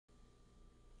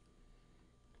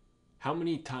How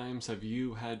many times have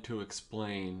you had to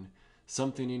explain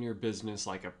something in your business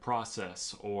like a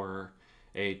process or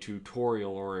a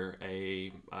tutorial or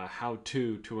a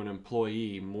how-to an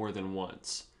employee more than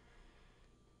once?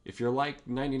 If you're like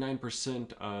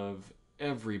 99% of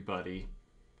everybody,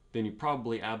 then you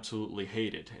probably absolutely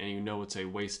hate it and you know it's a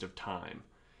waste of time.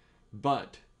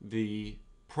 But the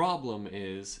problem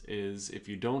is if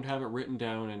you don't have it written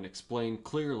down and explained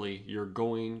clearly, you're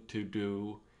going to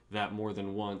do that more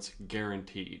than once,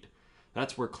 guaranteed.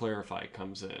 That's where Clarify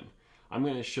comes in. I'm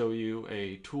going to show you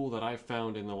a tool that I've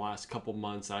found in the last couple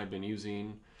months that I've been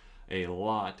using a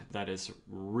lot that has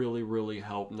really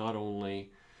helped not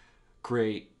only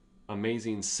create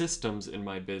amazing systems in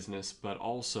my business, but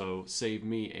also save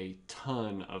me a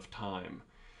ton of time.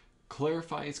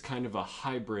 Clarify is kind of a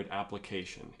hybrid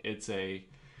application. It's a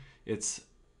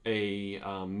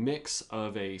mix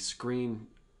of a screen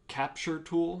capture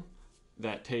tool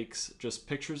that takes just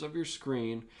pictures of your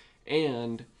screen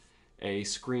and a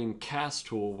screen cast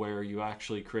tool where you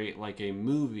actually create like a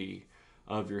movie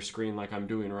of your screen like I'm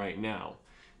doing right now.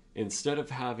 Instead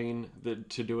of having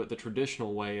to do it the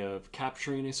traditional way of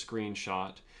capturing a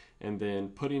screenshot and then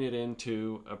putting it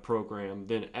into a program,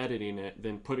 then editing it,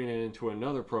 then putting it into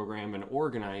another program and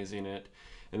organizing it,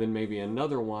 and then maybe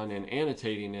another one and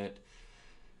annotating it,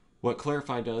 what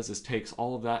Clarify does is takes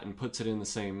all of that and puts it in the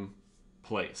same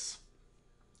place.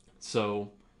 So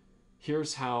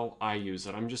here's how I use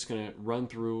it. I'm just going to run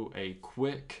through a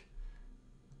quick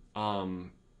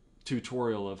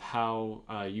tutorial of how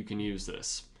you can use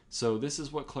this. So this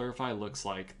is what Clarify looks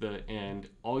like, and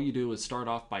all you do is start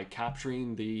off by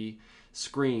capturing the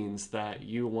screens that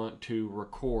you want to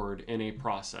record in a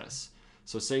process.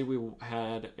 So say we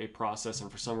had a process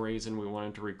and for some reason we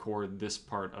wanted to record this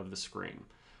part of the screen.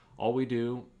 All we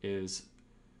do is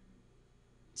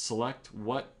select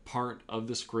what part of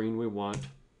the screen we want,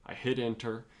 I hit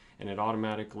enter, and it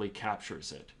automatically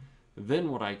captures it.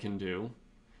 Then what I can do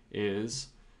is,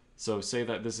 so say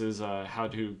that this is how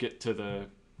to get to the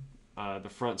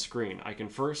front screen. I can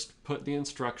first put the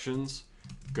instructions,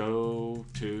 go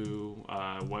to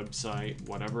website,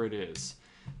 whatever it is.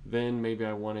 Then maybe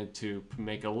I wanted to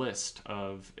make a list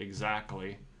of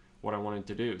exactly what I wanted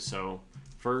to do. So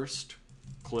first,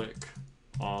 click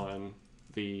on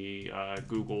the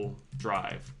Google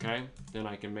Drive, okay? Then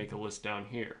I can make a list down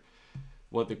here.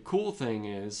 What the cool thing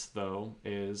is, though,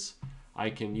 is I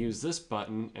can use this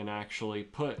button and actually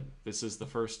put, this is the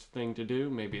first thing to do,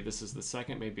 maybe this is the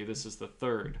second, maybe this is the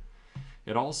third.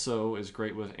 It also is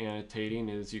great with annotating,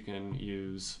 is you can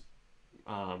use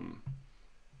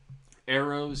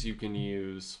arrows, you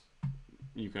can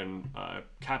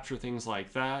capture things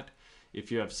like that. If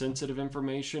you have sensitive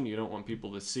information you don't want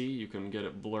people to see, you can get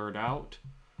it blurred out.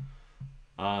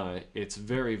 It's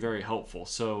very helpful.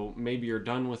 So maybe you're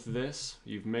done with this,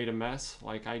 you've made a mess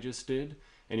like I just did,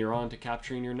 and you're on to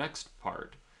capturing your next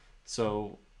part.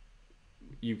 So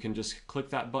you can just click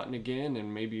that button again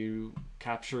and maybe you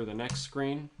capture the next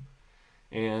screen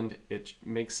and it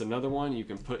makes another one. You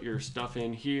can put your stuff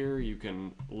in here, you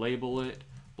can label it,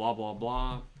 blah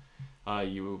blah.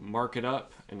 You mark it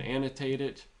up and annotate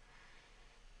it.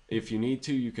 If you need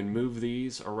to, you can move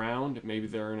these around. Maybe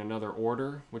they're in another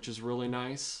order, which is really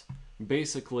nice.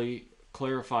 Basically,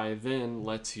 Clarify then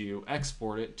lets you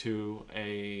export it to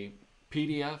a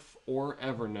PDF or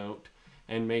Evernote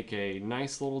and make a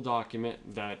nice little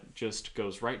document that just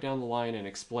goes right down the line and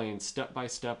explains step by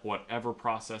step whatever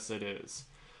process it is.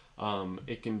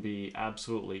 It can be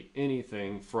absolutely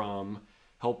anything from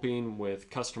helping with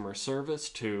customer service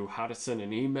to how to send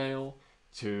an email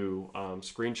to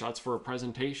screenshots for a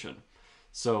presentation.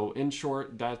 So in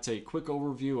short, that's a quick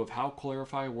overview of how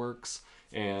Clarify works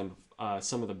and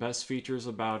some of the best features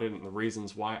about it and the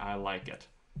reasons why I like it.